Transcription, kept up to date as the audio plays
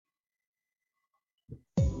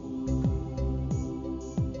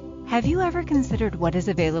Have you ever considered what is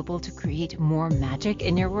available to create more magic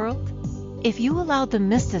in your world? If you allowed the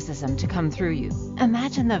mysticism to come through you,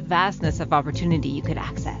 imagine the vastness of opportunity you could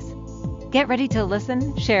access. Get ready to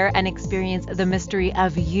listen, share, and experience the mystery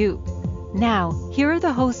of you. Now, here are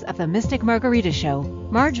the hosts of the Mystic Margarita Show,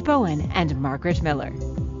 Marge Bowen and Margaret Miller.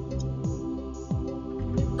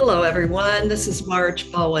 Hello, everyone. This is Marge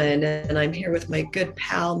Bowen, and I'm here with my good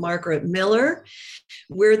pal, Margaret Miller.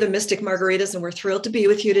 We're the Mystic Margaritas, and we're thrilled to be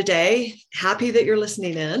with you today. Happy that you're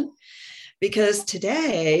listening in, because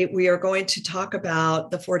today we are going to talk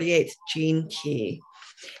about the 48th gene key.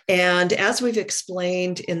 And as we've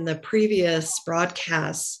explained in the previous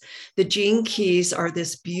broadcasts, the gene keys are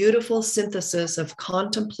this beautiful synthesis of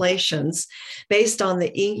contemplations based on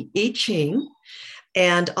the I Ching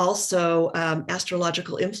and also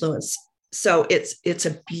astrological influence. So it's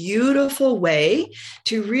a beautiful way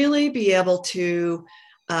to really be able to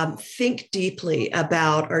think deeply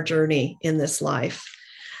about our journey in this life.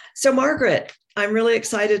 So Margaret, I'm really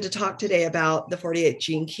excited to talk today about the 48th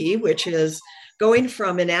gene key, which is going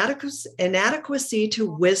from inadequacy to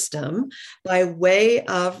wisdom by way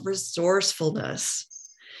of resourcefulness.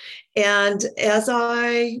 And as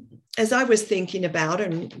I was thinking about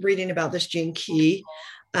and reading about this gene key,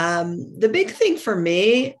 the big thing for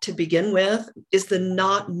me to begin with is the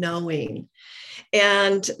not knowing.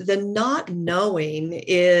 And the not knowing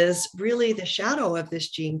is really the shadow of this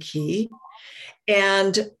gene key.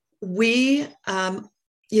 And we,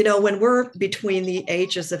 when we're between the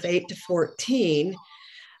ages of 8 to 14,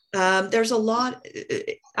 there's a lot,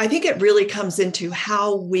 I think it really comes into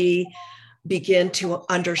how we begin to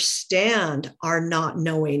understand our not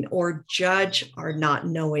knowing or judge our not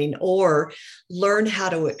knowing or learn how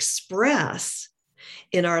to express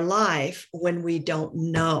in our life when we don't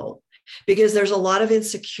know. Because there's a lot of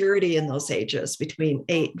insecurity in those ages between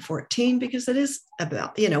 8 and 14, because it is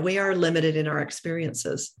about, we are limited in our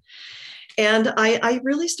experiences. And I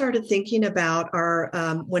really started thinking about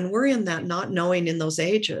our, when we're in that not knowing in those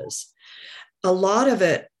ages, a lot of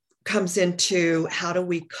it comes into how do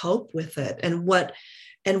we cope with it and what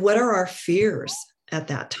are our fears at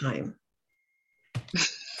that time.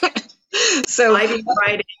 So diving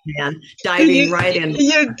right in, man. Diving right in.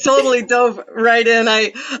 You totally dove right in.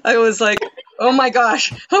 I was like, oh my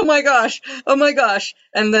gosh.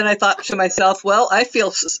 And then I thought to myself, well, I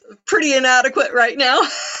feel pretty inadequate right now.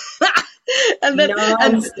 and then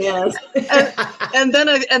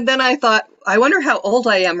I thought, I wonder how old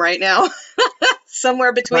I am right now.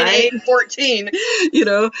 Somewhere between 8 and 14,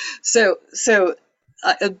 So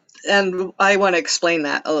and I want to explain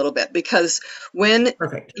that a little bit, because when,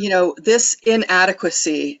 this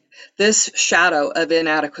inadequacy, this shadow of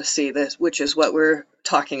inadequacy, which is what we're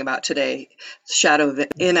talking about today, shadow of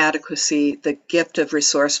inadequacy, the gift of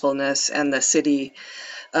resourcefulness, and the city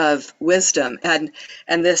of wisdom, and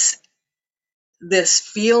this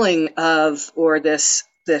feeling of, or this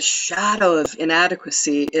shadow of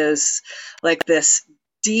inadequacy is like this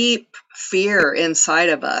deep fear inside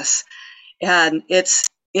of us, and it's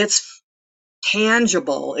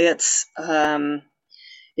tangible. It's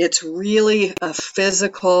really a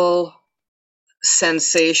physical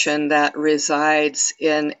sensation that resides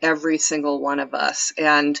in every single one of us,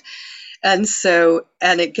 and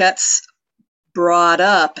it gets brought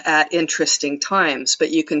up at interesting times, but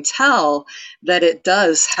you can tell that it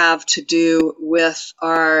does have to do with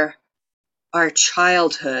our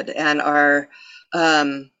childhood and our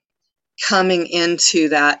coming into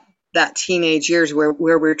that teenage years where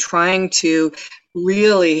we're trying to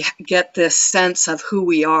really get this sense of who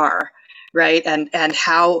we are, right, and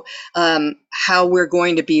how we're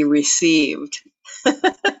going to be received.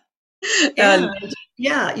 And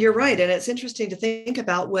yeah, you're right, and it's interesting to think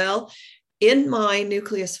about. Well, in my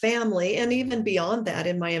nucleus family, and even beyond that,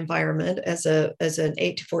 in my environment as an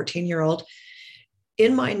 8 to 14-year-old,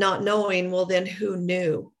 in my not knowing, well, then who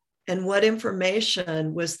knew? And what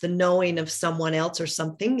information was the knowing of someone else or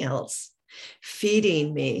something else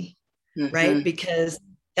feeding me, right? Because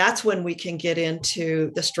that's when we can get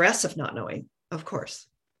into the stress of not knowing, of course.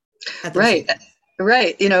 Right.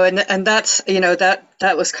 And that's,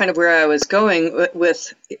 that was kind of where I was going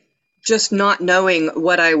with just not knowing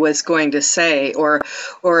what I was going to say, or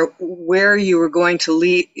where you were going to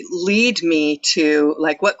lead me to,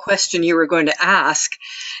 like what question you were going to ask,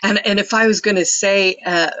 and if I was going to say,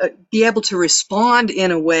 be able to respond in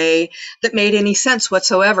a way that made any sense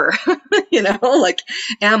whatsoever. Like,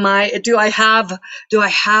 do I have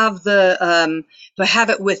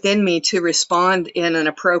it within me to respond in an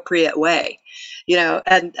appropriate way,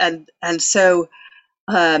 and so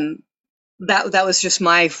that was just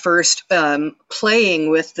my first playing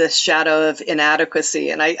with this shadow of inadequacy,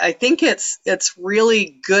 and I think it's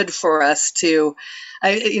really good for us to,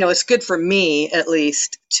 it's good for me at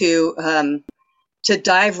least to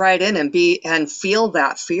dive right in and feel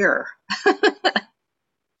that fear.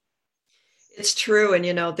 It's true, and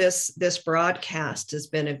this broadcast has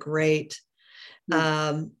been a great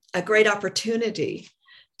opportunity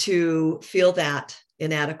to feel that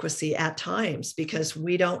inadequacy at times, because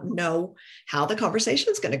we don't know how the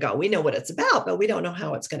conversation is going to go. We know what it's about, but we don't know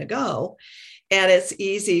how it's going to go. And it's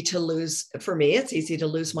easy to lose, for me, it's easy to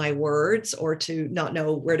lose my words or to not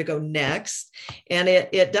know where to go next. And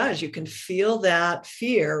it does. You can feel that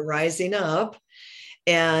fear rising up.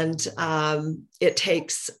 And it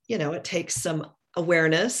takes some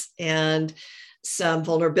awareness and some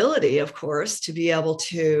vulnerability, of course, to be able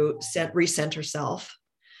to recenter self.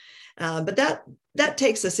 But that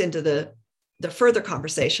takes us into the further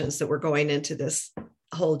conversations that we're going into this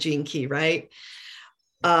whole Gene Key, right?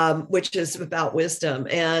 Which is about wisdom.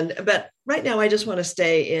 But right now, I just want to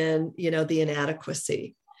stay in, the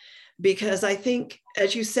inadequacy, because I think,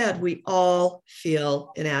 as you said, we all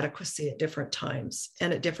feel inadequacy at different times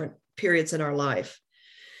and at different periods in our life.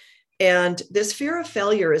 And this fear of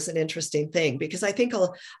failure is an interesting thing, because I think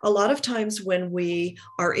a lot of times when we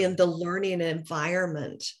are in the learning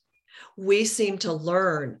environment, we seem to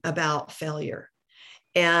learn about failure,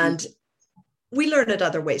 and we learn it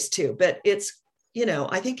other ways too, but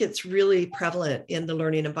I think it's really prevalent in the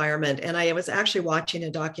learning environment. And I was actually watching a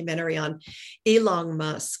documentary on Elon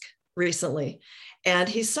Musk recently, and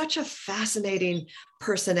he's such a fascinating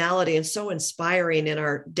personality and so inspiring in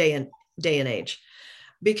our day and age,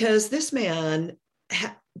 because this man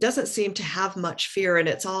doesn't seem to have much fear, and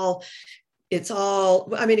it's all,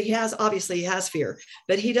 I mean, he has fear,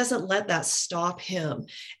 but he doesn't let that stop him.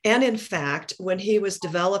 And in fact, when he was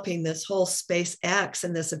developing this whole SpaceX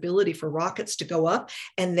and this ability for rockets to go up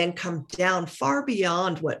and then come down far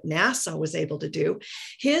beyond what NASA was able to do,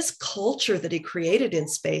 his culture that he created in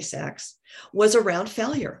SpaceX was around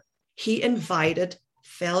failure. He invited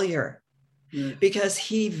failure because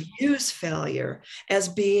he views failure as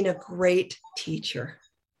being a great teacher.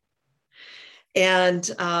 And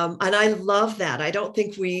I love that. I don't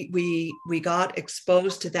think we got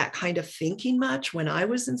exposed to that kind of thinking much when I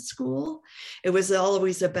was in school. It was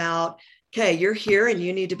always about, okay, you're here and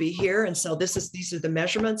you need to be here, and so these are the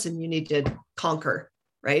measurements, and you need to conquer,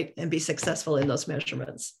 right, and be successful in those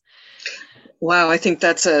measurements. Wow, I think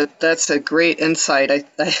that's a great insight.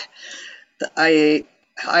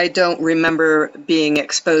 I don't remember being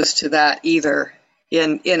exposed to that either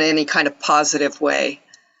in any kind of positive way.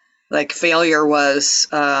 Like, failure was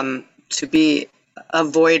to be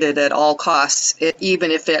avoided at all costs,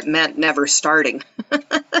 even if it meant never starting.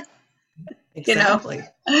 Exactly.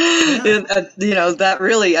 Yeah. That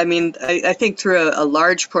really, I mean, I think through a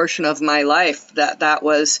large portion of my life that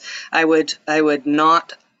was, I would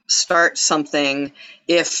not start something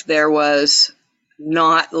if there was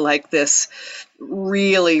not like this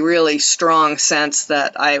really, really strong sense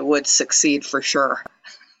that I would succeed for sure.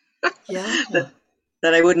 Yeah.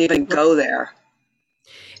 That I wouldn't even go there.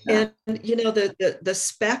 And the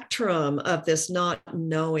spectrum of this not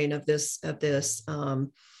knowing, of this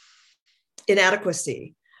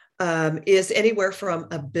inadequacy is anywhere from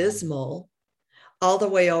abysmal all the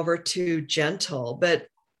way over to gentle. But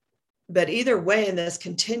either way, in this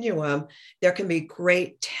continuum, there can be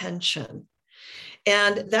great tension.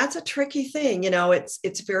 And that's a tricky thing.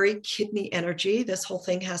 It's very kidney energy. This whole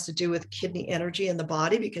thing has to do with kidney energy in the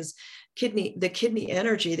body, because the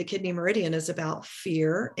kidney meridian is about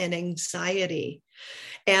fear and anxiety.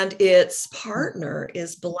 And its partner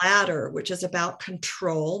is bladder, which is about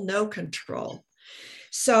control, no control.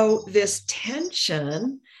 So this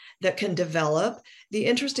tension that can develop, the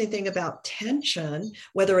interesting thing about tension,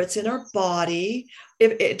 whether it's in our body,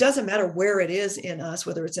 it doesn't matter where it is in us,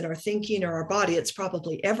 whether it's in our thinking or our body, it's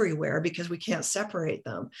probably everywhere because we can't separate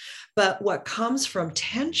them. But what comes from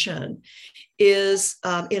tension is,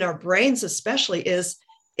 in our brains especially, is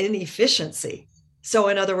inefficiency. So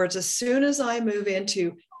in other words, as soon as I move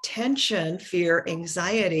into tension, fear,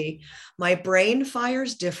 anxiety, my brain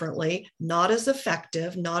fires differently, not as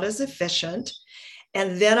effective, not as efficient.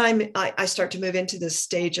 And then I start to move into this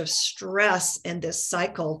stage of stress and this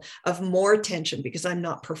cycle of more tension because I'm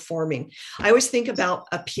not performing. I always think about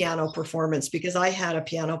a piano performance, because I had a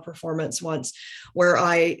piano performance once where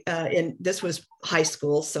this was high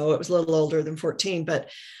school, so it was a little older than 14, but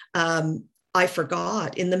I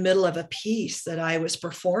forgot in the middle of a piece that I was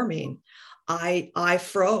performing. I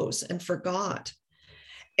froze and forgot.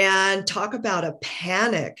 And talk about a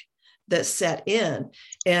panic that set in.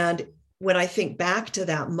 And when I think back to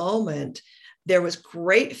that moment, there was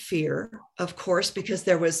great fear, of course, because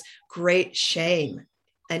there was great shame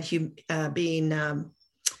and being,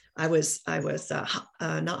 I was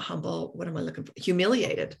not humble. What am I looking for?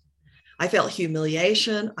 Humiliated. I felt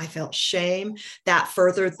humiliation. I felt shame. That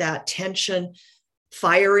furthered that tension,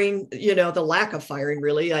 firing, the lack of firing,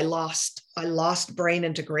 really. I lost brain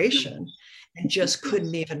integration and just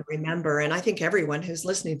couldn't even remember. And I think everyone who's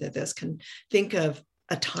listening to this can think of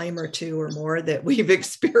a time or two or more that we've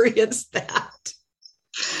experienced that.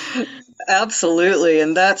 Absolutely.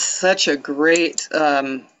 And that's such a great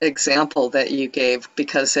example that you gave,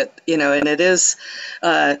 because and it is,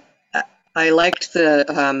 I liked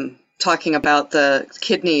the talking about the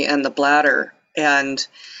kidney and the bladder, and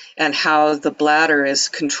how the bladder is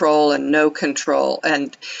control and no control,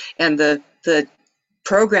 and the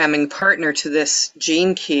programming partner to this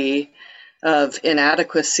gene key of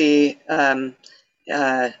inadequacy,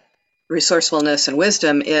 resourcefulness, and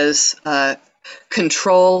wisdom is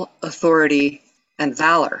control, authority, and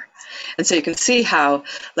valor. And so you can see how,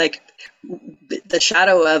 like, the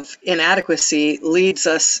shadow of inadequacy leads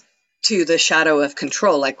us to the shadow of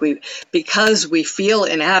control. Like, because we feel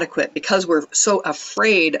inadequate, because we're so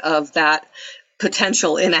afraid of that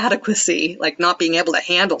potential inadequacy, like not being able to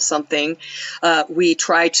handle something, we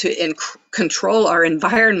try to control our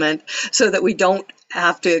environment so that we don't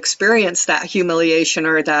have to experience that humiliation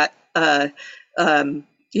or that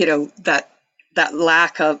that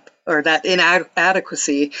lack of, or that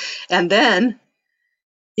inadequacy. And then,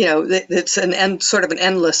 it's sort of an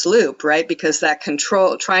endless loop, right? Because that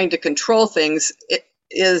trying to control things,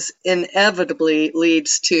 is inevitably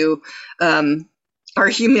leads to our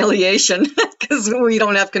humiliation, because we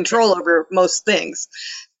don't have control over most things.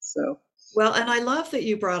 So, well, and I love that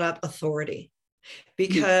you brought up authority,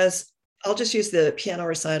 because I'll just use the piano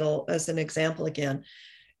recital as an example again.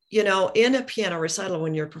 In a piano recital,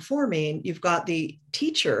 when you're performing, you've got the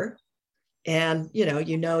teacher, and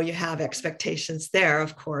you have expectations there,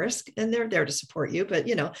 of course, and they're there to support you, but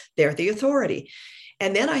they're the authority.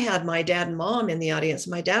 And then I had my dad and mom in the audience.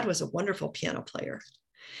 My dad was a wonderful piano player,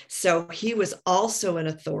 so he was also an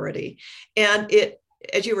authority. And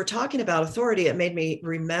as you were talking about authority, it made me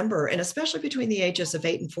remember, and especially between the ages of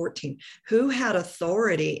 8 and 14, who had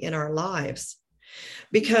authority in our lives.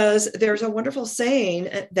 Because there's a wonderful saying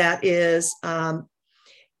that is,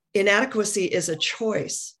 inadequacy is a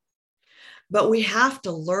choice, but we have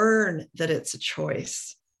to learn that it's a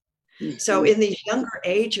choice. Mm-hmm. So in these younger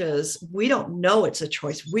ages, we don't know it's a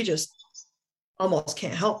choice. We just almost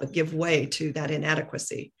can't help but give way to that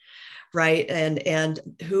inadequacy, right? And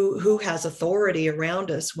who has authority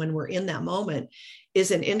around us when we're in that moment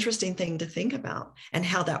is an interesting thing to think about, and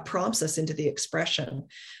how that prompts us into the expression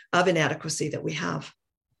of inadequacy that we have.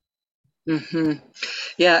 Mm-hmm.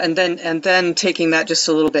 Yeah, and then taking that just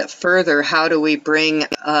a little bit further, how do we bring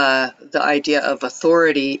the idea of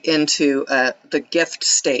authority into the gift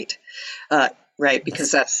state, right?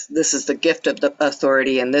 Because this is the gift of the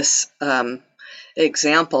authority in this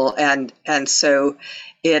example, and so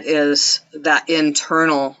it is that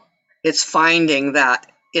internal. It's finding that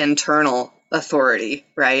internal authority,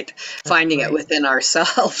 right? Finding it within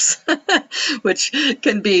ourselves, which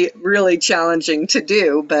can be really challenging to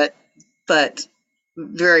do, but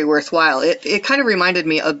very worthwhile. It kind of reminded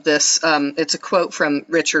me of this. It's a quote from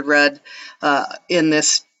Richard Rudd in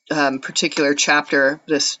this particular chapter,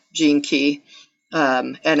 this gene key.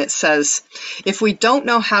 And it says, if we don't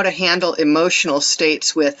know how to handle emotional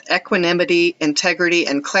states with equanimity, integrity,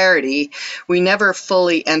 and clarity, we never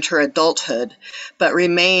fully enter adulthood, but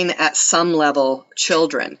remain at some level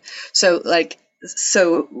children. So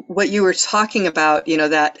what you were talking about,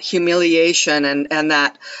 that humiliation and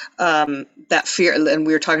that that fear, and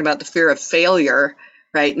we were talking about the fear of failure,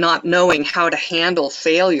 right? Not knowing how to handle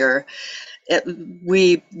failure.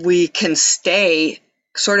 We can stay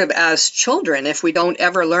sort of as children if we don't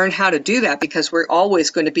ever learn how to do that, because we're always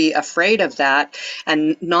going to be afraid of that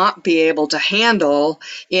and not be able to handle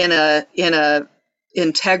in a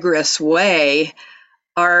integrous way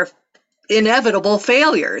our inevitable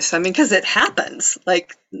failures. I mean, because it happens.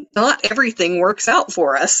 Like, not everything works out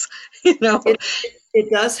for us, It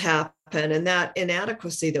does happen, and that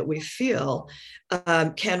inadequacy that we feel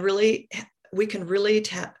can really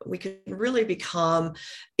become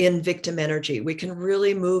in victim energy. We can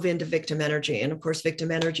really move into victim energy. And of course,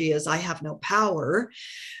 victim energy is I have no power.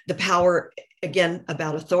 The power, again,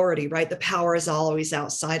 about authority, right? The power is always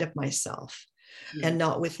outside of myself and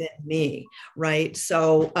not within me, right?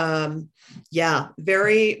 So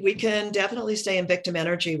we can definitely stay in victim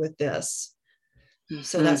energy with this.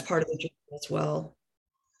 So that's part of the journey as well.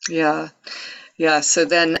 Yeah. Yeah. So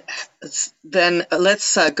then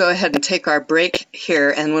let's go ahead and take our break here.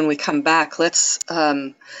 And when we come back, let's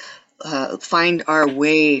find our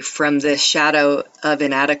way from this shadow of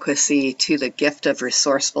inadequacy to the gift of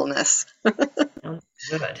resourcefulness.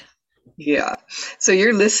 Good. Yeah. So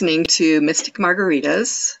you're listening to Mystic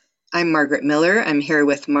Margaritas. I'm Margaret Miller. I'm here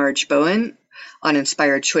with Marge Bowen on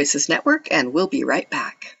Inspired Choices Network, and we'll be right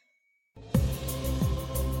back.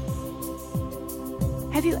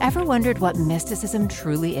 Have you ever wondered what mysticism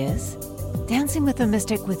truly is? Dancing with the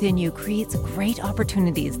mystic within you creates great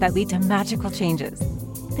opportunities that lead to magical changes.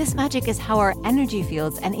 This magic is how our energy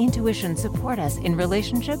fields and intuition support us in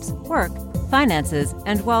relationships, work, finances,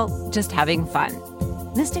 and, well, just having fun.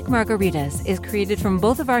 Mystic Margaritas is created from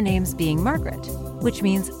both of our names being Margaret, which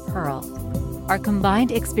means pearl. Our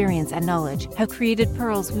combined experience and knowledge have created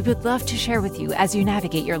pearls we would love to share with you as you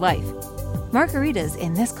navigate your life. Margaritas,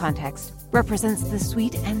 in this context, represents the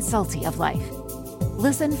sweet and salty of life.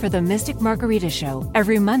 Listen for the Mystic Margarita Show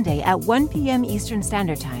every Monday at 1 p.m. Eastern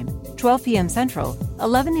Standard Time, 12 p.m. Central,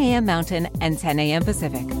 11 a.m. Mountain, and 10 a.m.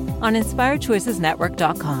 Pacific on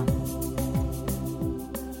InspiredChoicesNetwork.com.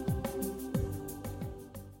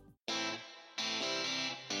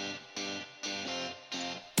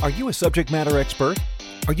 Are you a subject matter expert?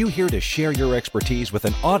 Are you here to share your expertise with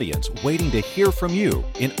an audience waiting to hear from you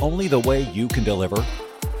in only the way you can deliver?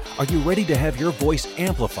 Are you ready to have your voice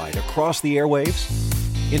amplified across the airwaves?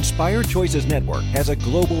 Inspired Choices Network has a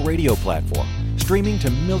global radio platform streaming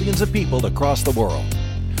to millions of people across the world.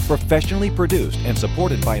 Professionally produced and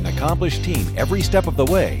supported by an accomplished team every step of the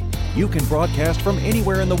way, you can broadcast from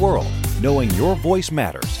anywhere in the world, knowing your voice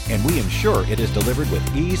matters, and we ensure it is delivered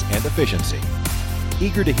with ease and efficiency.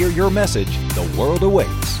 Eager to hear your message, the world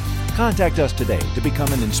awaits. Contact us today to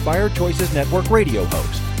become an Inspired Choices Network radio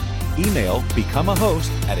host. Email become a host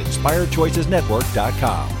at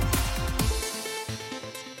inspiredchoicesnetwork.com.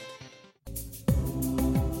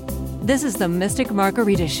 This is the Mystic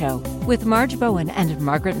Margarita Show with Marge Bowen and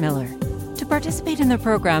Margaret Miller. To participate in the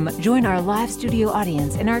program, join our live studio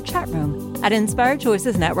audience in our chat room at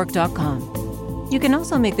inspiredchoicesnetwork.com. You can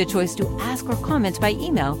also make the choice to ask or comment by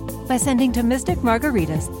email by sending to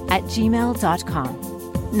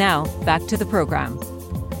mysticmargaritas@gmail.com. Now, back to the program.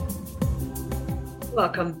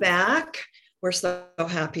 Welcome back. We're so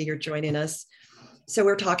happy you're joining us. So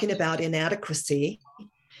we're talking about inadequacy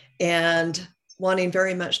and wanting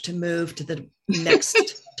very much to move to the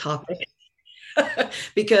next topic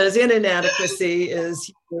because in inadequacy is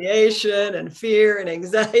humiliation and fear and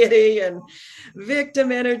anxiety and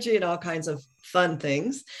victim energy and all kinds of fun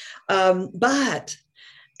things. But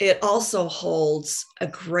it also holds a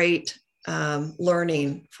great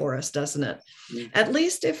learning for us, doesn't it? At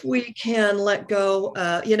least if we can let go,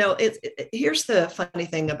 here's the funny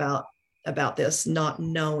thing about this not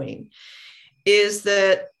knowing is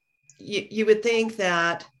that you would think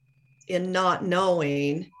that in not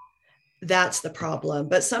knowing, that's the problem.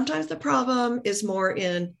 But sometimes the problem is more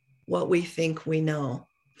in what we think we know.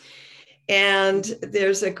 And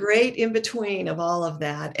there's a great in between of all of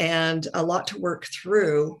that and a lot to work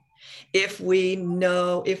through if we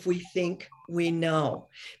think we know.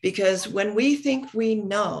 Because when we think we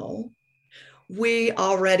know, we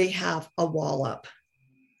already have a wall up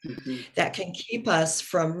that can keep us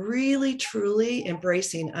from really, truly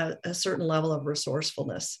embracing a certain level of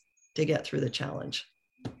resourcefulness to get through the challenge.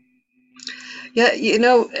 Yeah,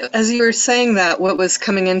 as you were saying that, what was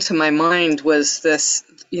coming into my mind was this,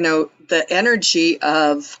 the energy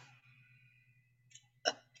of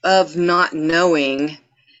not knowing.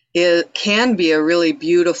 It can be a really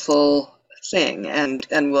beautiful thing, and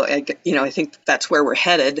I think that's where we're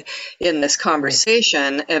headed in this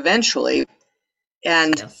conversation eventually.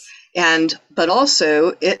 But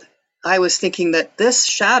also I was thinking that this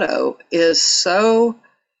shadow is so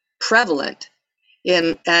prevalent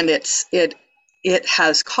and it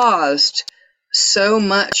has caused so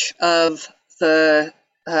much of the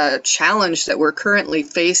challenge that we're currently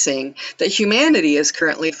facing, that humanity is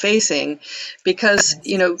currently facing, because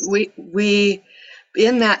we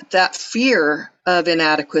in that fear of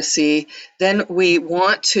inadequacy, then we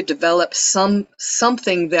want to develop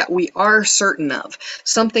something that we are certain of,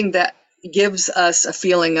 something that gives us a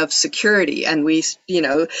feeling of security, and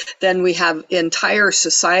then we have entire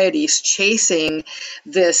societies chasing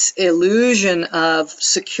this illusion of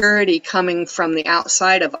security coming from the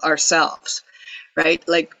outside of ourselves. Right?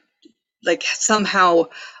 Like like somehow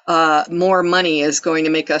more money is going to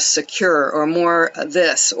make us secure, or more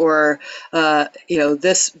this, or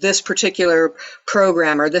this particular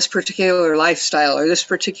program, or this particular lifestyle, or this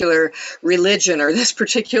particular religion, or this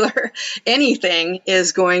particular anything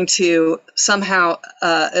is going to somehow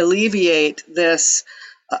alleviate this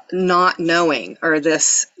not knowing, or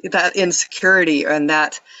that insecurity, and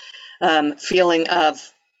that feeling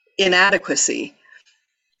of inadequacy.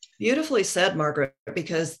 Beautifully said, Margaret,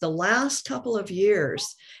 because the last couple of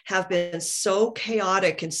years have been so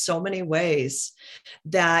chaotic in so many ways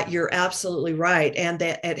that you're absolutely right. And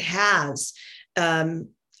that it has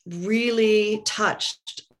really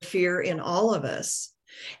touched fear in all of us.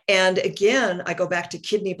 And again, I go back to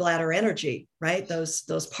kidney, bladder, energy, right? Those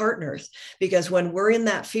partners, because when we're in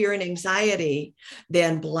that fear and anxiety,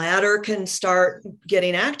 then bladder can start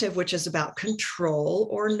getting active, which is about control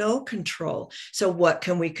or no control. So what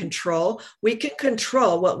can we control? We can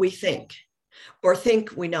control what we think or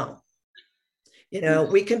think we know.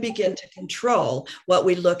 We can begin to control what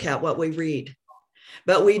we look at, what we read,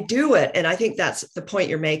 but we do it. And I think that's the point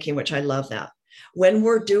you're making, which I love that. When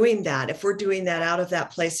we're doing that, if we're doing that out of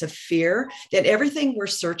that place of fear, then everything we're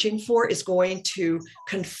searching for is going to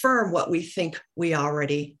confirm what we think we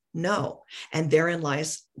already know. And therein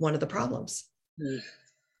lies one of the problems. And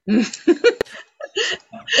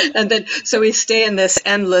then, so we stay in this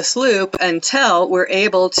endless loop until we're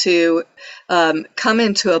able to come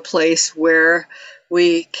into a place where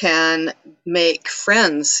we can make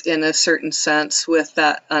friends in a certain sense with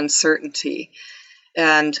that uncertainty.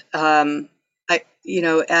 And,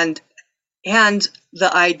 and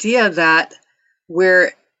the idea that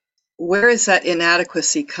where is that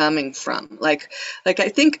inadequacy coming from? Like I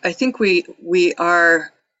think we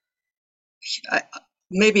are,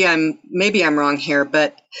 maybe I'm wrong here,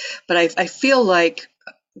 but I feel like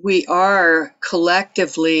we are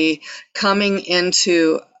collectively coming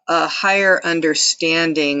into a higher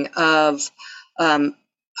understanding of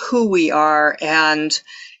who we are and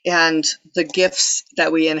the gifts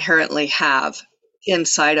that we inherently have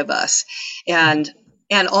inside of us, and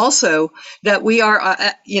also that we are,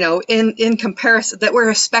 in comparison, that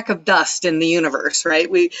we're a speck of dust in the universe, right?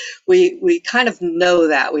 We kind of know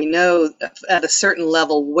that. We know at a certain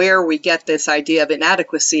level where we get this idea of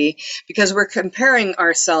inadequacy, because we're comparing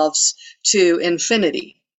ourselves to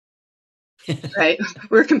infinity. Right?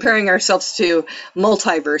 We're comparing ourselves to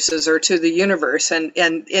multiverses or to the universe. And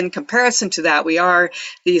in comparison to that, we are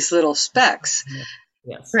these little specks.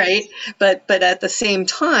 Yes. Right. But at the same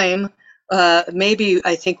time, maybe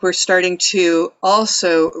I think we're starting to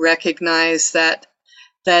also recognize that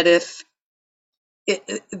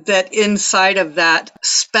inside of that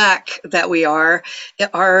speck that we are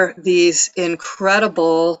these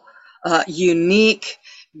incredible, unique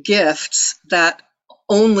gifts that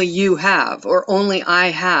only you have, or only I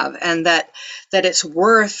have, and that it's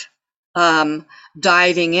worth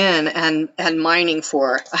diving in and mining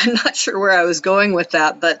for. I'm not sure where I was going with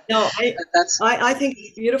that, but no, I think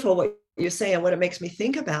it's beautiful what you say. And what it makes me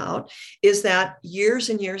think about is that years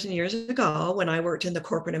and years and years ago, when I worked in the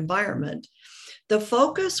corporate environment, the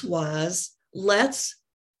focus was, let's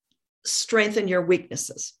strengthen your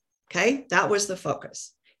weaknesses. Okay. That was the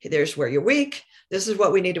focus. There's where you're weak. This is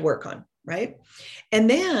what we need to work on. Right. And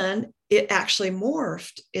then it actually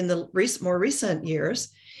morphed in the more recent years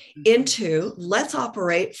into, let's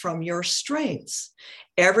operate from your strengths.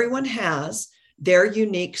 Everyone has their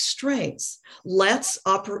unique strengths. Let's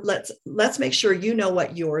make sure you know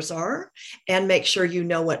what yours are, and make sure you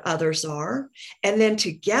know what others are. And then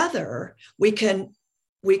together we can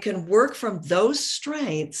work from those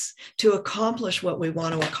strengths to accomplish what we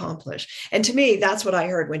want to accomplish. And to me, that's what I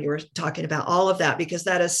heard when you were talking about all of that, because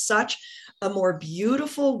that is such a more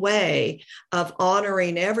beautiful way of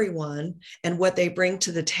honoring everyone and what they bring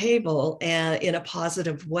to the table, and in a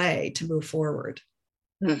positive way to move forward.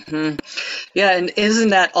 Mm-hmm. Yeah. And isn't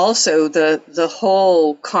that also the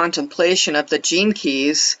whole contemplation of the gene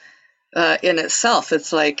keys in itself?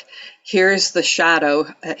 It's like, here's the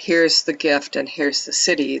shadow, here's the gift, and here's the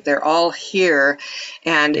city. They're all here.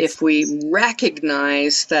 And if we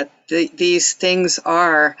recognize that these things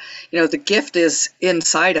are, the gift is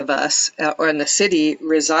inside of us, and the city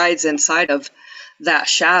resides inside of that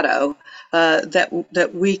shadow,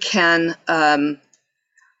 that we can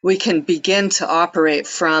begin to operate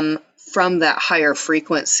from that higher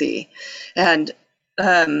frequency. And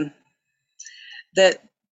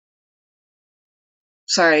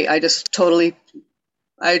sorry, I just blanked.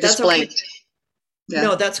 Okay. Yeah.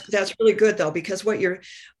 No, that's really good though, because what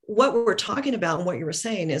we're talking about and what you were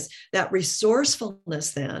saying is that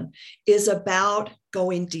resourcefulness then is about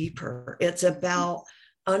going deeper. It's about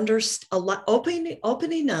opening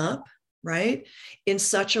up, right, in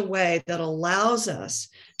such a way that allows us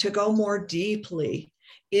to go more deeply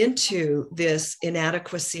into this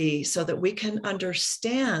inadequacy so that we can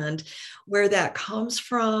understand where that comes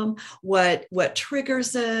from, what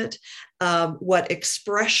triggers it, what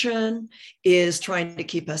expression is trying to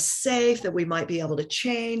keep us safe that we might be able to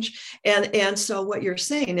change. And so what you're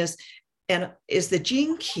saying is the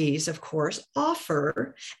Gene Keys, of course,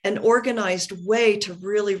 offer an organized way to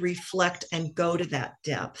really reflect and go to that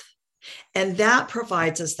depth. And that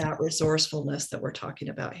provides us that resourcefulness that we're talking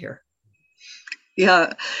about here.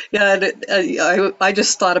 Yeah. I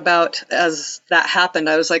just thought about, as that happened,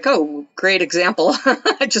 I was like, oh, great example.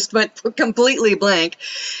 I just went completely blank.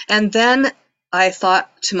 And then I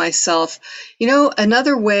thought to myself,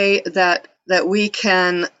 another way that we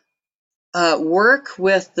can work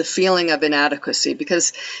with the feeling of inadequacy,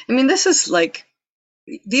 because this is like,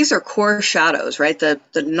 these are core shadows, right? The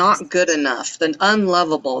not good enough, the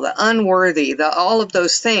unlovable, the unworthy, all of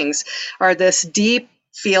those things are this deep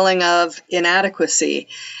feeling of inadequacy.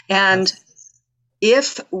 And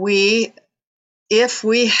if we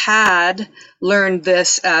had learned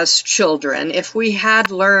this as children, if we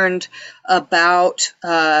had learned about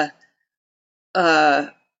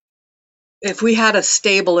if we had a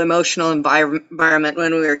stable emotional environment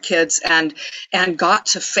when we were kids and got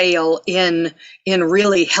to fail in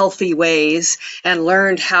really healthy ways and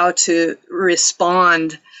learned how to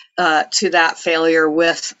respond to that failure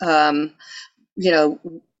with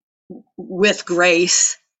with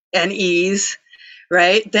grace and ease,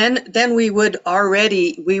 right? Then we would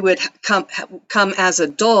come as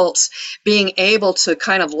adults being able to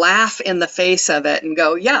kind of laugh in the face of it and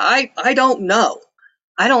go, yeah, I don't know.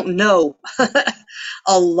 I don't know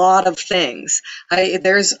a lot of things.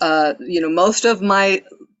 There's most of my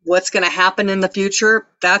what's going to happen in the future,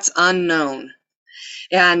 that's unknown.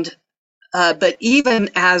 And but even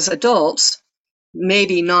as adults,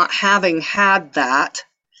 maybe not having had that,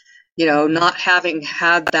 not having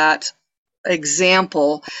had that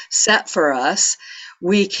example set for us,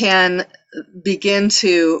 we can begin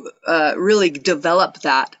to really develop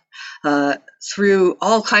that through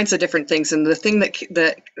all kinds of different things. And the thing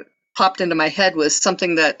that popped into my head was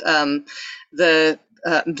something that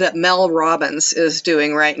that Mel Robbins is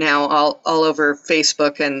doing right now all over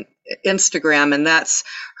Facebook and Instagram, and that's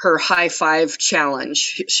her high five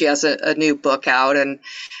challenge. She has a new book out, and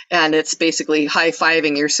it's basically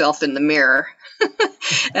high-fiving yourself in the mirror.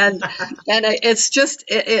 and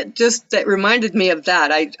it reminded me of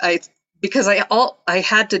that. Because I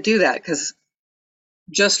had to do that, because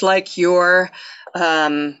just like your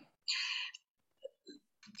not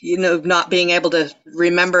being able to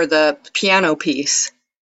remember the piano piece.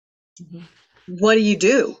 Mm-hmm. What do you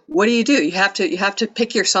do? You have to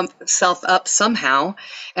pick yourself up somehow,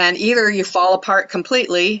 and either you fall apart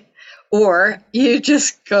completely, or you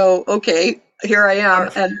just go, okay, here I am,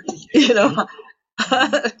 and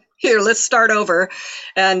here, let's start over,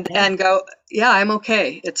 and go, yeah, I'm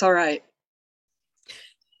okay, it's all right.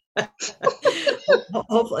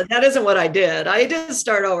 Hopefully that isn't what I did. I did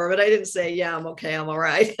start over, but I didn't say, yeah, I'm okay, I'm all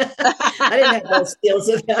right. I didn't have those skills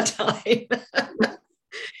at that time.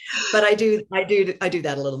 But I do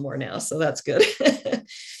that a little more now, so that's good.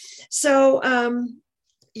 So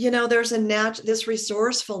there's this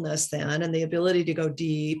resourcefulness then, and the ability to go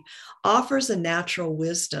deep offers a natural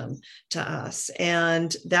wisdom to us.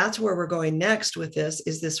 And that's where we're going next with this,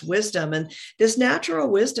 is this wisdom. And this natural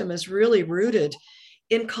wisdom is really rooted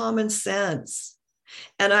in common sense.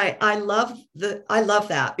 And I love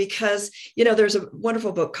that, because, there's a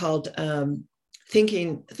wonderful book called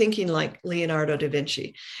Thinking Like Leonardo da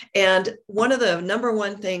Vinci. And one of the number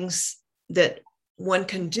one things that one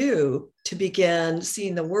can do to begin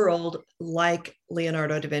seeing the world like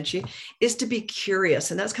Leonardo da Vinci is to be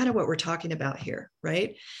curious. And that's kind of what we're talking about here,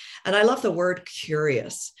 right? And I love the word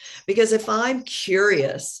curious, because if I'm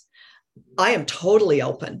curious, I am totally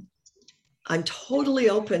open. I'm totally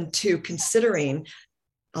open to considering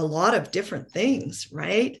a lot of different things,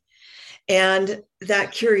 right? And in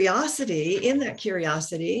that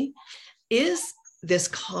curiosity is this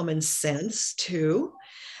common sense too,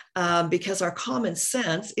 because our common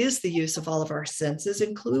sense is the use of all of our senses,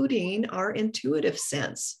 including our intuitive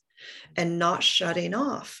sense, and not shutting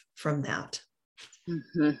off from that.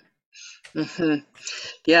 Mm-hmm. Mm-hmm.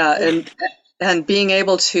 Yeah, and being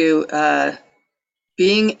able to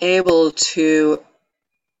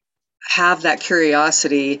have that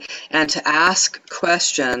curiosity and to ask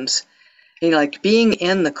questions, like being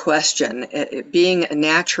in the question, being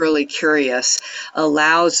naturally curious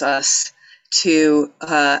allows us to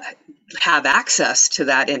have access to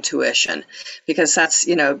that intuition, because that's,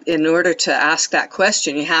 in order to ask that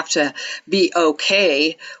question, you have to be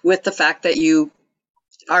okay with the fact that you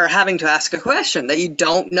are having to ask a question that you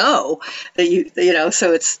don't know,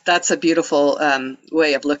 so that's a beautiful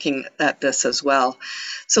way of looking at this as well.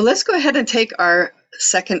 So let's go ahead and take our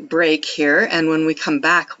second break here, and when we come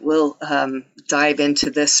back, we'll dive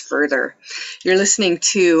into this further. You're listening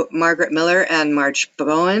to Margaret Miller and Marge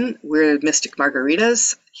Bowen. We're Mystic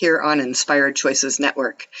Margaritas here on Inspired Choices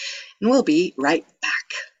Network, and we'll be right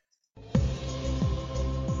back.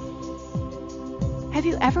 Have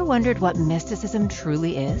you ever wondered what mysticism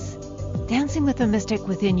truly is? Dancing with the mystic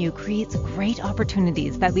within you creates great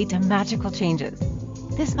opportunities that lead to magical changes.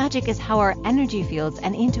 This magic is how our energy fields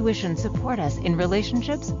and intuition support us in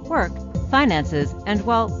relationships, work, finances, and,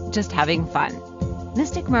 well, just having fun.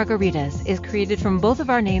 Mystic Margaritas is created from both of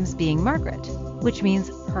our names being Margaret, which means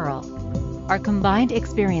pearl. Our combined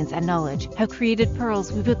experience and knowledge have created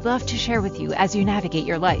pearls we would love to share with you as you navigate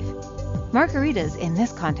your life. Margaritas, in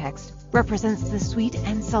this context, represents the sweet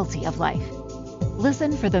and salty of life.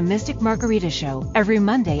 Listen for the Mystic Margarita Show every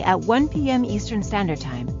Monday at 1 p.m. Eastern Standard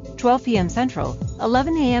Time, 12 p.m. Central,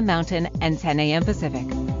 11 a.m. Mountain, and 10 a.m. Pacific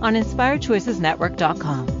on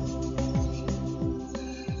InspiredChoicesNetwork.com.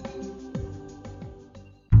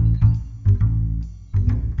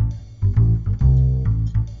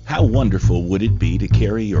 How wonderful would it be to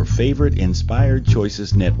carry your favorite Inspired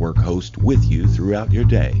Choices Network host with you throughout your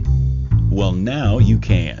day? Well, now you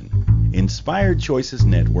can. Inspired Choices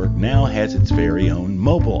Network now has its very own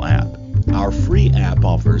mobile app. Our free app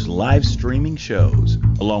offers live streaming shows,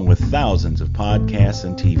 along with thousands of podcasts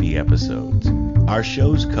and TV episodes. Our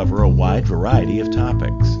shows cover a wide variety of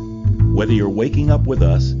topics. Whether you're waking up with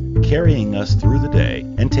us, carrying us through the day,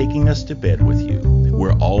 and taking us to bed with you,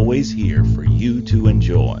 we're always here for you to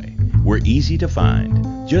enjoy. We're easy to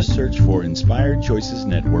find. Just search for Inspired Choices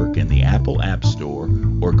Network in the Apple App Store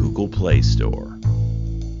or Google Play Store.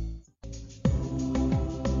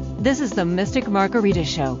 This is the Mystic Margarita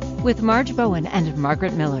Show with Marge Bowen and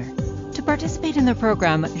Margaret Miller. To participate in the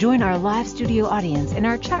program, join our live studio audience in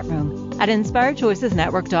our chat room at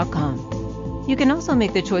InspiredChoicesNetwork.com. You can also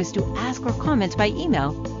make the choice to ask or comment by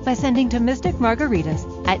email by sending to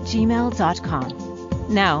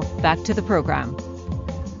mysticmargaritas@gmail.com. Now, back to the program.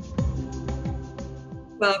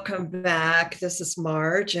 Welcome back. This is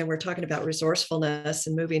Marge, and we're talking about resourcefulness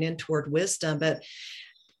and moving in toward wisdom. But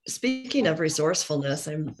speaking of resourcefulness,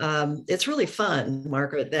 it's really fun,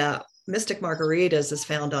 Margaret, that Mystic Margaritas is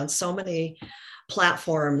found on so many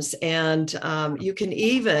platforms. And you can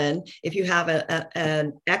even, if you have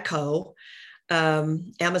an Echo,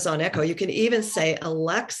 Amazon Echo, you can even say,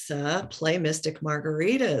 Alexa, play Mystic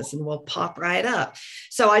Margaritas, and we'll pop right up.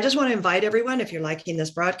 So I just want to invite everyone, if you're liking this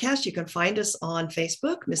broadcast, you can find us on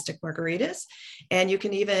Facebook, Mystic Margaritas, and you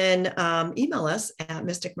can even email us at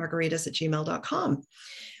mysticmargaritas@gmail.com.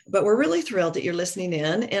 But we're really thrilled that you're listening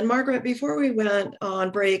in. And Margaret, before we went on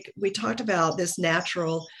break, we talked about this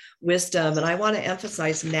natural wisdom, and I want to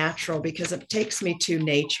emphasize natural because it takes me to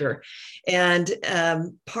nature. And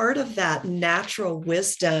part of that natural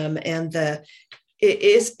wisdom and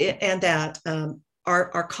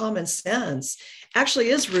our common sense actually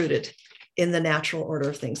is rooted in the natural order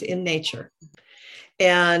of things, in nature.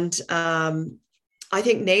 And I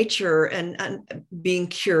think nature and being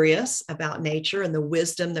curious about nature and the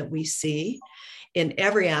wisdom that we see in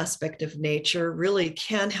every aspect of nature really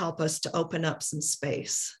can help us to open up some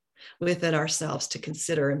space within ourselves to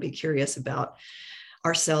consider and be curious about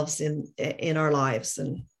ourselves in our lives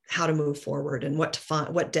and how to move forward and what to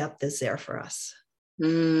find, what depth is there for us.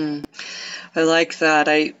 I like that.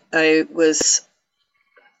 I was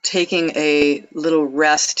taking a little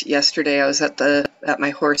rest yesterday. I was at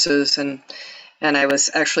my horses and I was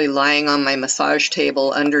actually lying on my massage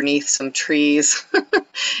table underneath some trees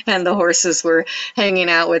and the horses were hanging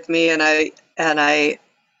out with me. And I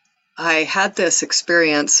had this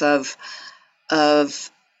experience of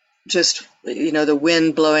just, the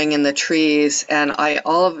wind blowing in the trees. And I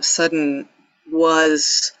all of a sudden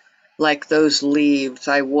was like those leaves.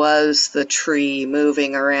 I was the tree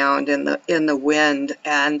moving around in the wind.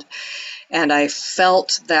 And I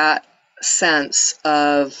felt that sense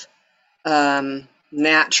of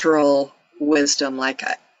natural wisdom. Like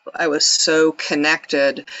I was so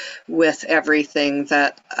connected with everything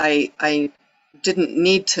that I didn't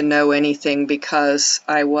need to know anything because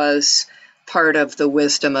I was part of the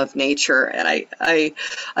wisdom of nature. And I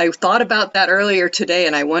thought about that earlier today,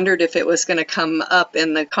 and I wondered if it was going to come up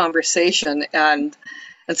in the conversation. And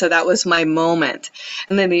so that was my moment.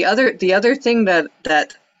 And then the other thing that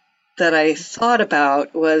I thought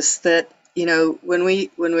about was that, when we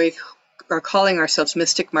are calling ourselves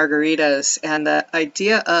mystic margaritas, and the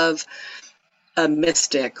idea of a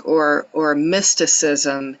mystic or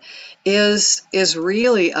mysticism is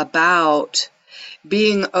really about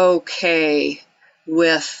being okay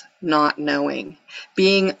with not knowing,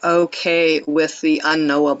 being okay with the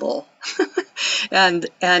unknowable, and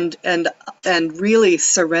really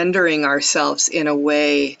surrendering ourselves in a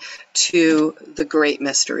way to the great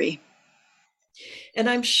mystery. And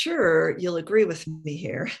I'm sure you'll agree with me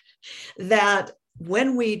here that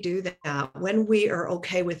when we do that, when we are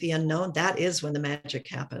okay with the unknown, that is when the magic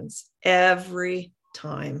happens every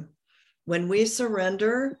time. When we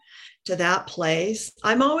surrender to that place,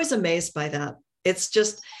 I'm always amazed by that. It's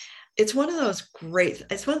one of those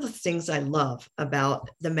it's one of the things I love about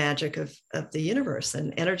the magic of the universe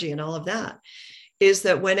and energy and all of that, is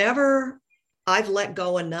that whenever I've let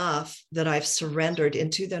go enough that I've surrendered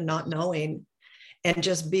into the not knowing and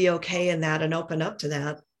just be okay in that and open up to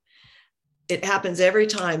that, it happens every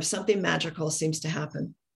time. Something magical seems to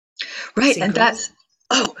happen. Right. And this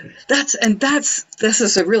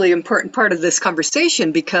is a really important part of this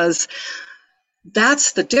conversation, because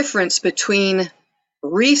that's the difference between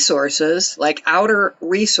resources, like outer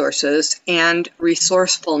resources, and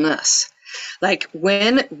resourcefulness. Like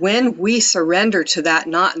when we surrender to that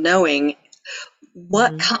not knowing,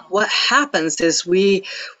 what happens is we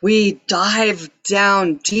dive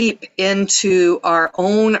down deep into our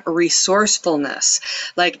own resourcefulness,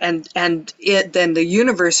 then the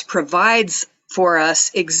universe provides for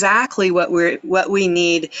us exactly what we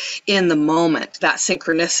need in the moment, that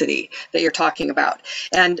synchronicity that you're talking about.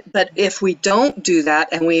 But if we don't do that,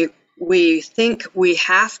 and we think we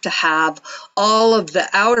have to have all of the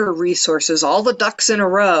outer resources, all the ducks in a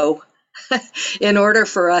row, in order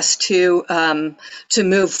for us to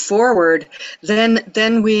move forward,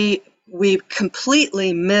 then we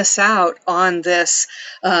completely miss out on this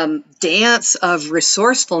dance of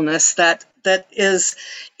resourcefulness that is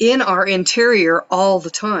in our interior all the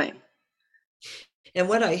time. And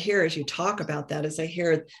what I hear as you talk about that is I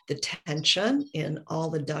hear the tension in all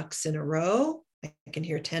the ducks in a row. I can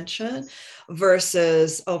hear tension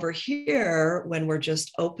versus over here when we're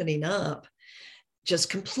just opening up, just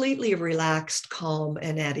completely relaxed, calm,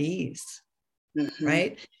 and at ease,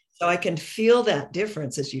 right? So I can feel that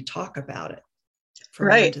difference as you talk about it from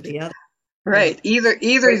one to the other. Right. Either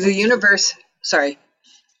the universe, sorry.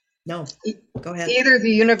 No, go ahead. Either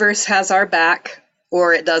the universe has our back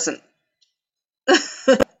or it doesn't.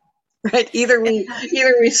 Right? Either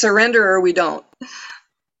we surrender or we don't.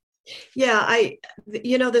 Yeah,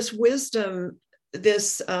 this wisdom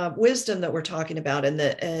that we're talking about, and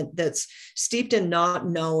that's steeped in not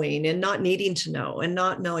knowing and not needing to know and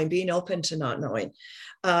not knowing, being open to not knowing.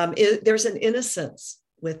 There's an innocence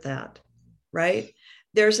with that, right?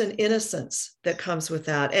 There's an innocence that comes with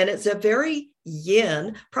that. And it's a very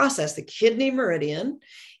yin process. The kidney meridian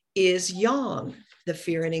is yang, the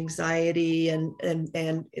fear and anxiety, and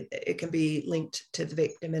it can be linked to the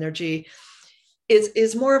victim energy.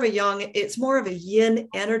 Is more of a yang, it's more of a yin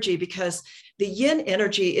energy, because the yin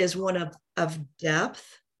energy is one of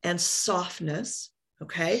depth and softness,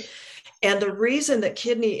 okay? And the reason that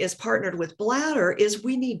kidney is partnered with bladder is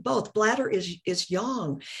we need both. Bladder is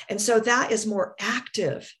yang, and so that is more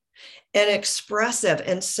active and expressive,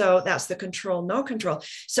 and so that's the control, no control.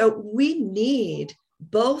 So we need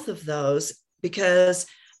both of those, because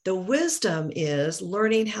the wisdom is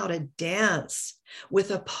learning how to dance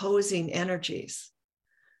with opposing energies,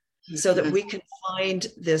 so that we can find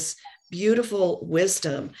this beautiful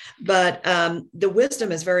wisdom. But the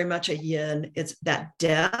wisdom is very much a yin. It's that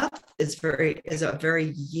depth is a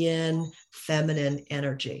very yin, feminine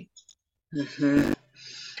energy. Mm-hmm.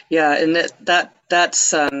 Yeah, and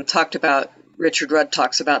that's talked about. Richard Rudd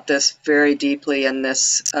talks about this very deeply in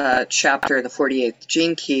this chapter, the 48th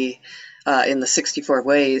Gene Key, in the 64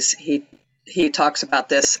 Ways. He talks about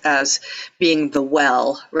this as being the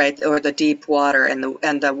well, right, or the deep water,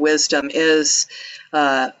 and the wisdom is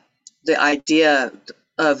the idea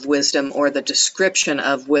of wisdom, or the description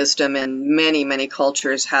of wisdom in many, many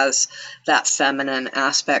cultures has that feminine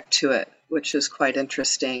aspect to it, which is quite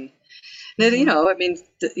interesting. And,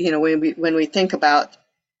 when we think about,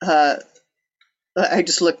 I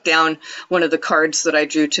just looked down one of the cards that I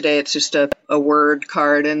drew today. It's just a word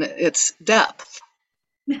card, and it's depth.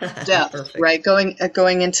 Depth, right?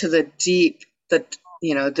 Going into the deep,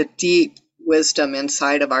 the deep wisdom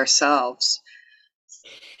inside of ourselves.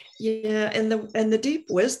 Yeah, and the deep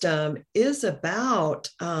wisdom is about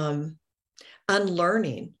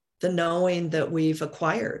unlearning the knowing that we've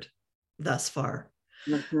acquired thus far.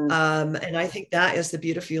 Mm-hmm. And I think that is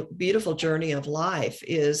the beautiful journey of life.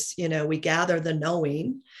 Is we gather the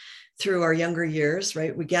knowing through our younger years,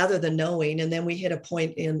 right? We gather the knowing, and then we hit a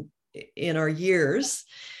point in our years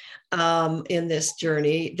in this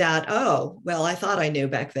journey that, oh, well, I thought I knew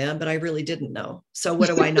back then, but I really didn't know. So what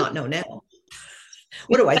do I not know now?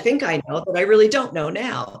 What do I think I know that I really don't know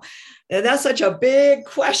now? And that's such a big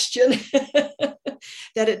question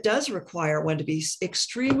that it does require one to be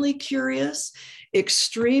extremely curious,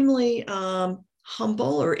 extremely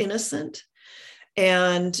humble or innocent,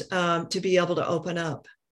 and to be able to open up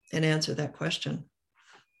and answer that question.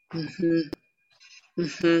 Mm-hmm.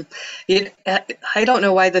 Mm-hmm. I don't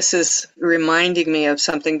know why this is reminding me of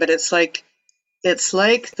something, but it's like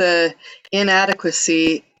the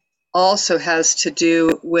inadequacy also has to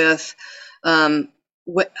do with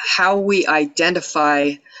how we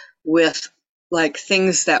identify with like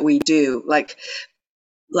things that we do. Like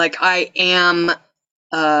I am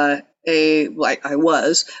I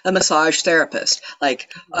was a massage therapist.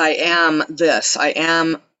 Like I am this. I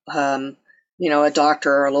am a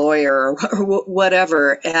doctor or a lawyer or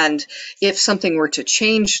whatever. And if something were to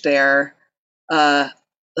change there,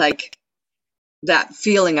 like that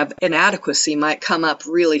feeling of inadequacy might come up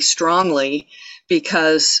really strongly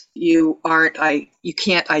because you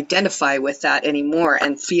can't identify with that anymore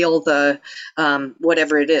and feel the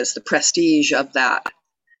whatever it is, the prestige of that.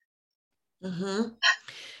 Mm-hmm.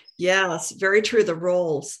 Yes, very true. The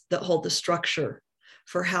roles that hold the structure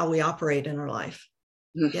for how we operate in our life.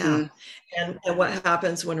 Mm-hmm. Yeah. And what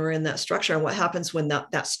happens when we're in that structure, and what happens when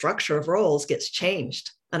that structure of roles gets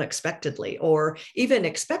changed unexpectedly or even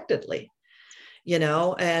expectedly,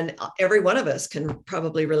 and every one of us can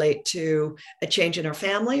probably relate to a change in our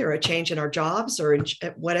family or a change in our jobs or in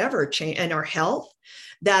whatever change in our health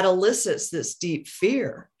that elicits this deep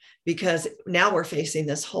fear, because now we're facing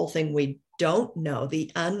this whole thing we don't know,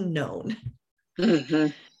 the unknown. Mm-hmm.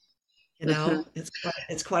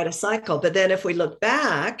 It's quite a cycle. But then if we look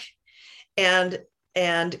back and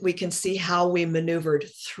we can see how we maneuvered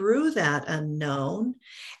through that unknown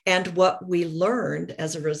and what we learned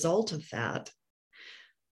as a result of that.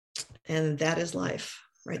 And that is life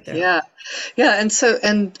right there. Yeah. Yeah. And so,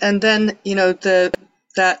 and then,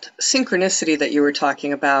 that synchronicity that you were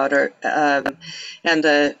talking about, or, and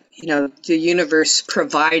the universe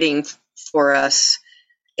providing for us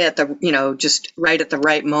at the, just right at the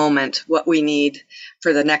right moment, what we need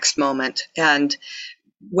for the next moment. And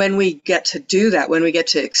when we get to do that, when we get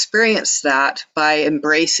to experience that by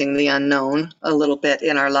embracing the unknown a little bit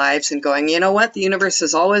in our lives and going, you know what, the universe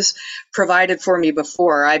has always provided for me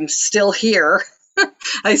before. I'm still here.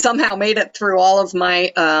 I somehow made it through all of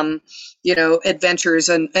my, adventures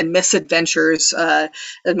and misadventures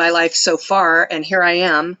in my life so far. And here I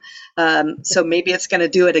am. So maybe it's going to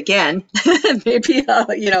do it again. Maybe,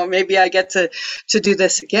 maybe I get to do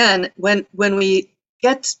this again. When we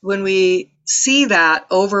see that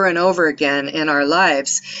over and over again in our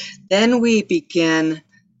lives, then we begin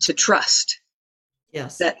to trust.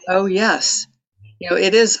 Yes. That, oh yes,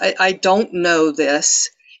 it is, I don't know this,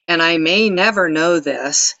 and I may never know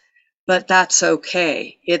this, but that's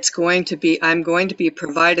okay. I'm going to be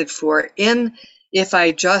provided for if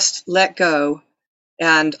I just let go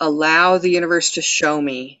and allow the universe to show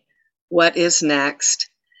me what is next,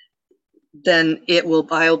 then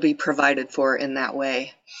I'll be provided for in that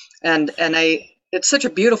way. And it's such a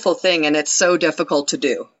beautiful thing, and it's so difficult to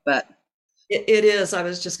do, but it is. I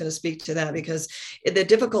was just going to speak to that, because the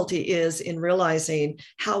difficulty is in realizing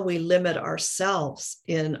how we limit ourselves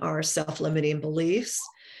in our self-limiting beliefs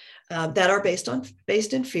that are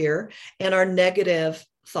based in fear and our negative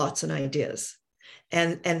thoughts and ideas,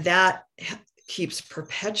 and that keeps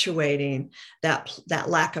perpetuating that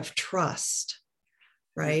lack of trust,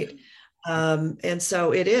 right? And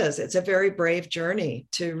so it's a very brave journey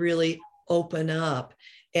to really open up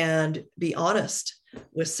and be honest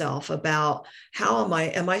with self about how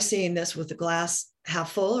am I seeing this with the glass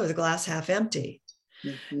half full or the glass half empty?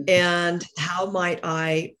 Mm-hmm. And how might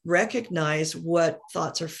I recognize what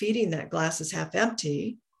thoughts are feeding that glass is half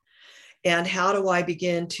empty? And how do I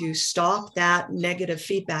begin to stop that negative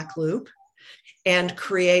feedback loop and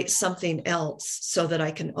create something else so that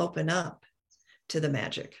I can open up to the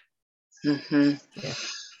magic? Mm-hmm. Yeah.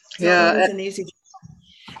 Yeah. It's an easy,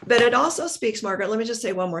 but it also speaks, Margaret, let me just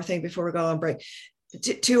say one more thing before we go on break,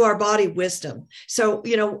 to our body wisdom. So,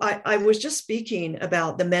 I was just speaking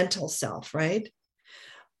about the mental self, right?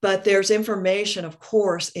 But there's information, of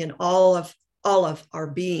course, in all of our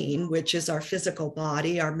being, which is our physical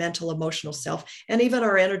body, our mental, emotional self, and even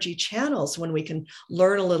our energy channels, when we can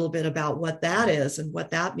learn a little bit about what that is and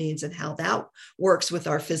what that means and how that works with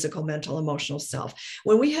our physical, mental, emotional self.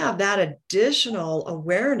 When we have that additional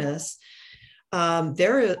awareness,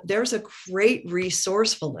 there's a great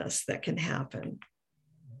resourcefulness that can happen.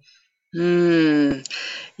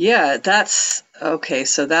 Yeah, that's okay.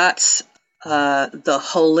 So that's the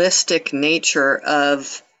holistic nature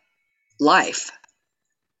of life.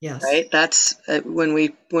 Yes. Right. That's when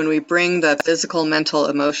we bring the physical, mental,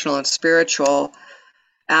 emotional, and spiritual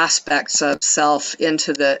aspects of self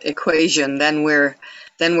into the equation, then we're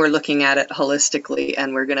looking at it holistically,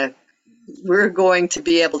 and we're going to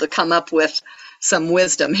be able to come up with some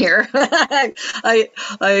wisdom here. I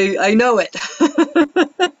know it.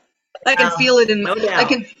 I can feel it in no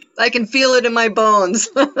doubt. I can feel it in my bones.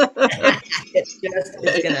 It's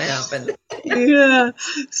going to happen. Yeah.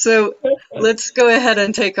 So let's go ahead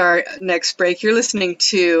and take our next break. You're listening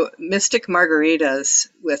to Mystic Margaritas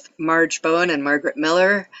with Marge Bowen and Margaret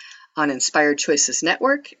Miller on Inspired Choices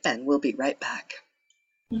Network, and we'll be right back.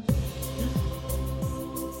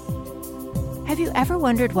 Have you ever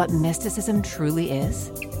wondered what mysticism truly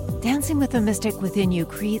is? Dancing with the mystic within you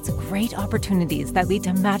creates great opportunities that lead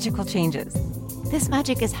to magical changes. This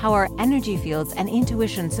magic is how our energy fields and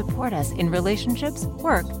intuition support us in relationships,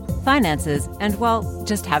 work, finances, and, well,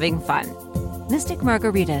 just having fun. Mystic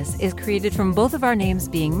Margaritas is created from both of our names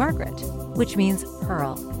being Margaret, which means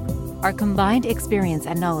pearl. Our combined experience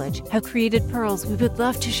and knowledge have created pearls we would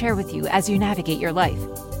love to share with you as you navigate your life.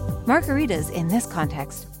 Margaritas, in this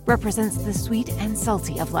context, represents the sweet and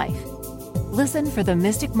salty of life. Listen for the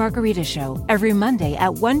Mystic Margarita Show every Monday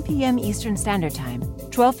at 1 p.m. Eastern Standard Time,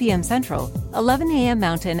 12 p.m. Central, 11 a.m.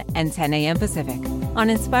 Mountain, and 10 a.m. Pacific on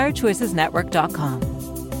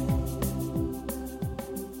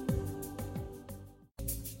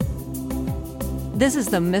InspiredChoicesNetwork.com. This is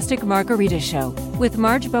the Mystic Margarita Show with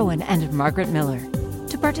Marge Bowen and Margaret Miller.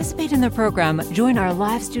 To participate in the program, join our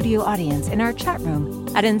live studio audience in our chat room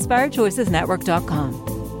at InspiredChoicesNetwork.com.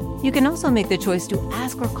 You can also make the choice to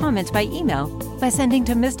ask or comment by email by sending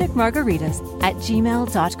to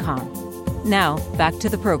mysticmargaritas@gmail.com. Now, back to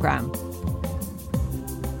the program.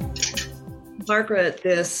 Margaret,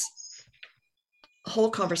 this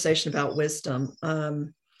whole conversation about wisdom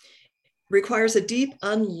requires a deep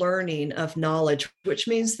unlearning of knowledge, which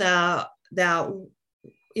means that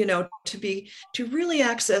you know, to really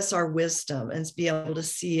access our wisdom and be able to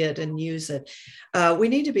see it and use it, we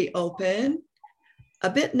need to be open, a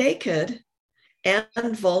bit naked,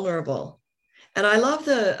 and vulnerable. And I love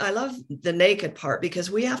the naked part, because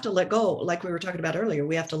we have to let go, like we were talking about earlier,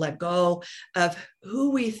 we have to let go of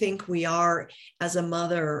who we think we are as a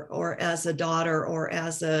mother or as a daughter or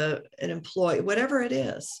as an employee, whatever it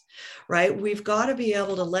is, right? We've got to be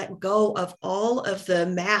able to let go of all of the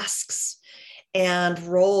masks and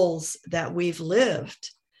roles that we've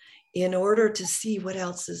lived in order to see what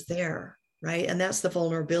else is there. Right. And that's the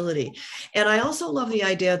vulnerability. And I also love the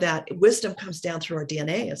idea that wisdom comes down through our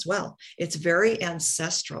DNA as well. It's very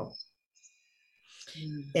ancestral.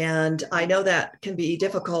 And I know that can be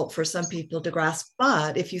difficult for some people to grasp.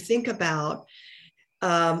 But if you think about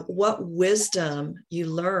what wisdom you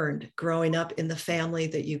learned growing up in the family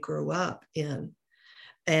that you grew up in,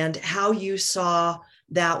 and how you saw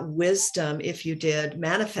that wisdom, if you did,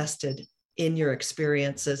 manifested in your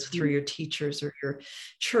experiences through your teachers or your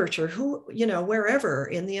church or who, you know, wherever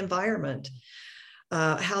in the environment,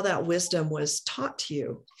 how that wisdom was taught to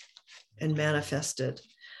you and manifested.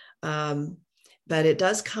 But it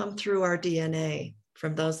does come through our DNA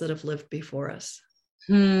from those that have lived before us.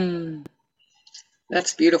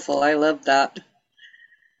 That's beautiful. I love that.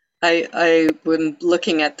 I when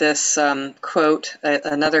looking at this quote,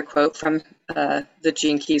 another quote from the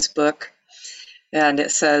Gene Keys book, and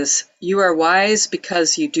it says, "You are wise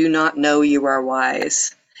because you do not know you are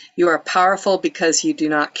wise. You are powerful because you do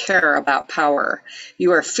not care about power.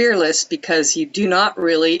 You are fearless because you do not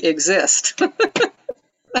really exist."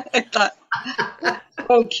 I thought,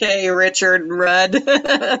 okay, Richard Rudd.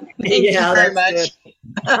 Thank you very much.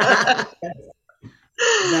 That's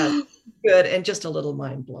good. And just a little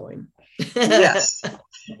mind blowing. Yes.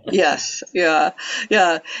 Yeah.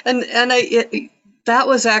 And that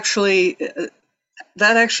was actually,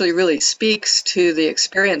 that actually really speaks to the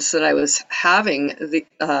experience that I was having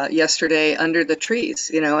yesterday under the trees,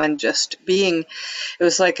 you know, and just being, it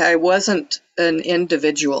was like I wasn't an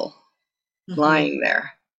individual lying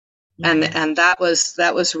there. And that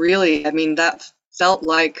was really, I mean, that felt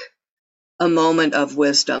like a moment of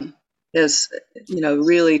wisdom, is, you know,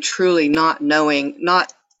 really truly not knowing,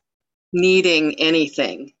 not needing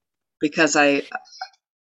anything, because I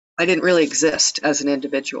didn't really exist as an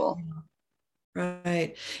individual.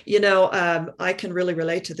 Right. You know, I can really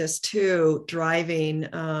relate to this too,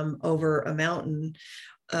 driving over a mountain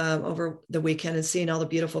over the weekend and seeing all the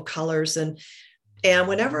beautiful colors. And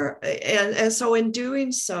And so in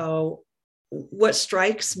doing so, what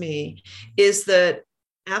strikes me is that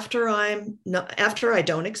after I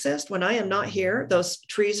don't exist, when I am not here, those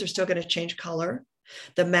trees are still going to change color.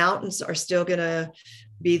 The mountains are still going to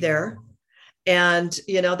be there. And,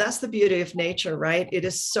 that's the beauty of nature, right? It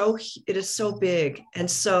is so big and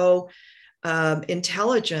so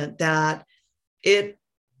intelligent that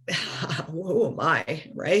who am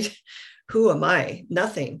I, right? Who am I?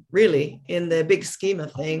 Nothing really in the big scheme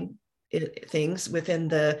of things within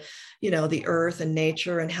the, the earth and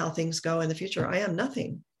nature and how things go in the future. I am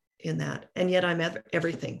nothing in that. And yet I'm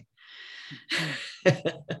everything.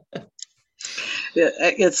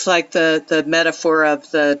 It's like the metaphor of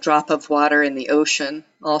the drop of water in the ocean.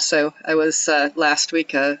 Also, I was last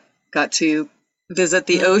week got to visit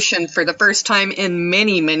the ocean for the first time in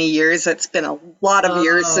many, many years. It's been a lot of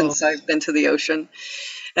years since I've been to the ocean,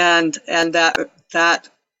 and that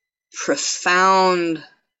profound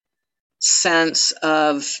sense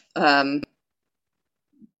of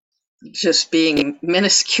just being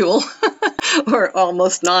minuscule or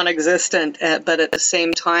almost non-existent, but at the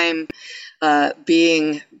same time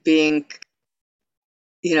being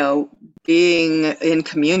in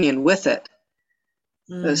communion with it.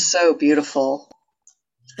 It was so beautiful.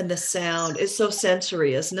 And the sound is so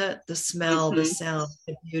sensory, isn't it? The smell, the sound,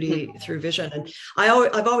 the beauty through vision. And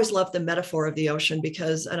I've always loved the metaphor of the ocean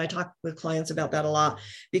and I talk with clients about that a lot,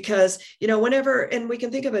 because, whenever, and we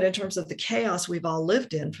can think of it in terms of the chaos we've all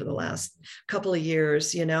lived in for the last couple of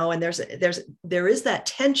years, and there is that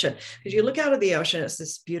tension, because you look out of the ocean, it's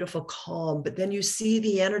this beautiful calm, but then you see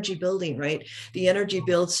the energy building, right? The energy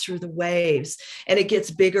builds through the waves and it gets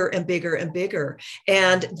bigger and bigger and bigger.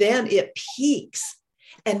 And then it peaks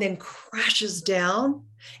and then crashes down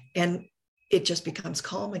and it just becomes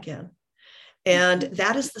calm again. And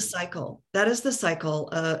that is the cycle. That is the cycle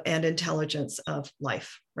and intelligence of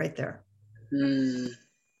life right there. I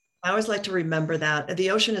always like to remember that.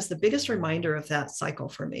 The ocean is the biggest reminder of that cycle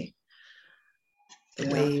for me. The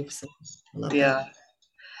waves. I love that.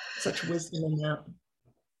 Such wisdom in that.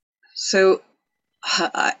 So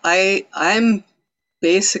I'm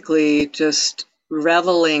basically just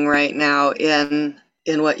reveling right now in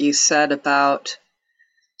what you said about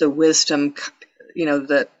the wisdom,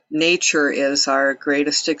 that nature is our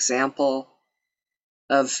greatest example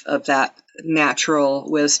of that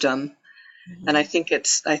natural wisdom. And I think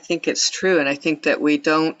it's true. And I think that we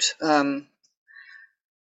don't,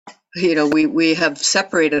 we have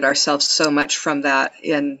separated ourselves so much from that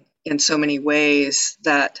in so many ways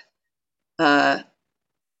that,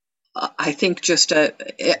 I think just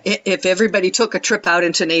if everybody took a trip out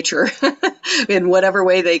into nature in whatever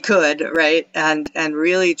way they could, right, and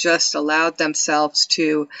really just allowed themselves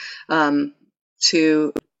to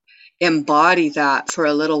embody that for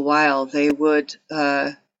a little while, they would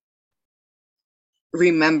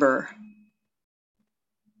remember.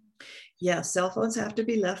 Yeah, cell phones have to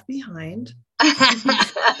be left behind.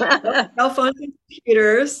 Cell phones and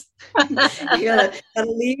computers. You gotta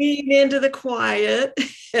lean into the quiet.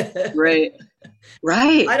 Right.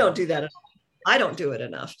 I don't do that. I don't do it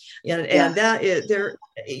enough. And that is there.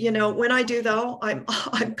 When I do though, I'm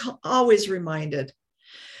always reminded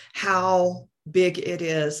how big it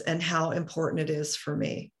is and how important it is for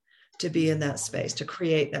me to be in that space, to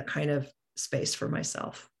create that kind of space for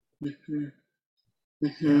myself.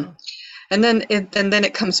 Yeah. And then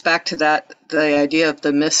it comes back to the idea of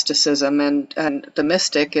the mysticism, and the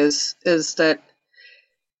mystic is that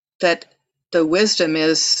the wisdom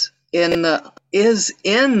is in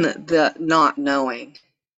the not knowing.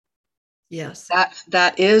 Yes.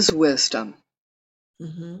 That is wisdom.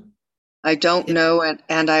 I don't know,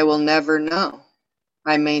 and I will never know.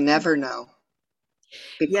 I may never know.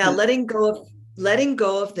 Yeah, letting go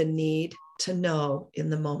of the need to know in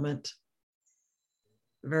the moment.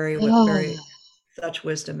 Very, very, such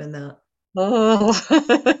wisdom in that.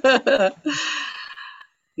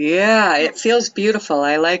 Yeah, it feels beautiful.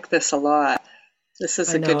 I like this a lot. This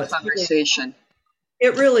is a good conversation.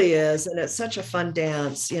 It really is. And it's such a fun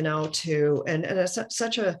dance, too. And it's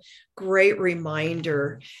such a great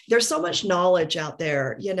reminder. There's so much knowledge out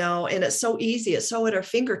there, and it's so easy. It's so at our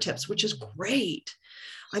fingertips, which is great.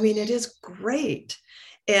 I mean, it is great.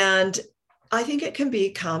 And I think it can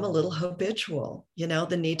become a little habitual,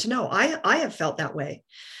 the need to know. I have felt that way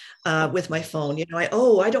with my phone. I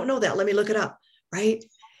don't know that. Let me look it up. Right.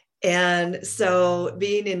 And so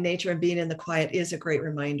being in nature and being in the quiet is a great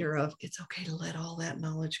reminder of it's okay to let all that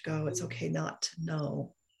knowledge go. It's okay not to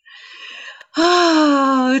know.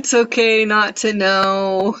 Oh, it's okay not to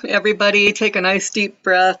know. Everybody take a nice deep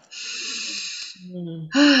breath.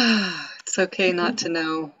 It's okay not to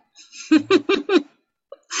know.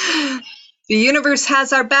 The universe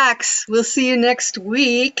has our backs. We'll see you next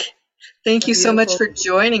week. Thank you so much for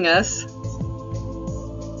joining us.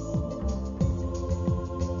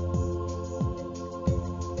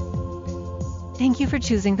 Thank you for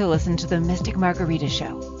choosing to listen to the Mystic Margarita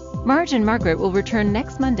Show. Marge and Margaret will return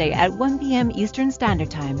next Monday at 1 p.m. Eastern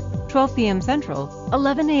Standard Time, 12 p.m. Central,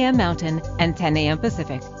 11 a.m. Mountain, and 10 a.m.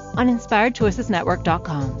 Pacific on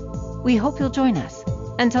InspiredChoicesNetwork.com. We hope you'll join us.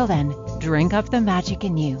 Until then, drink up the magic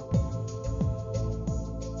in you.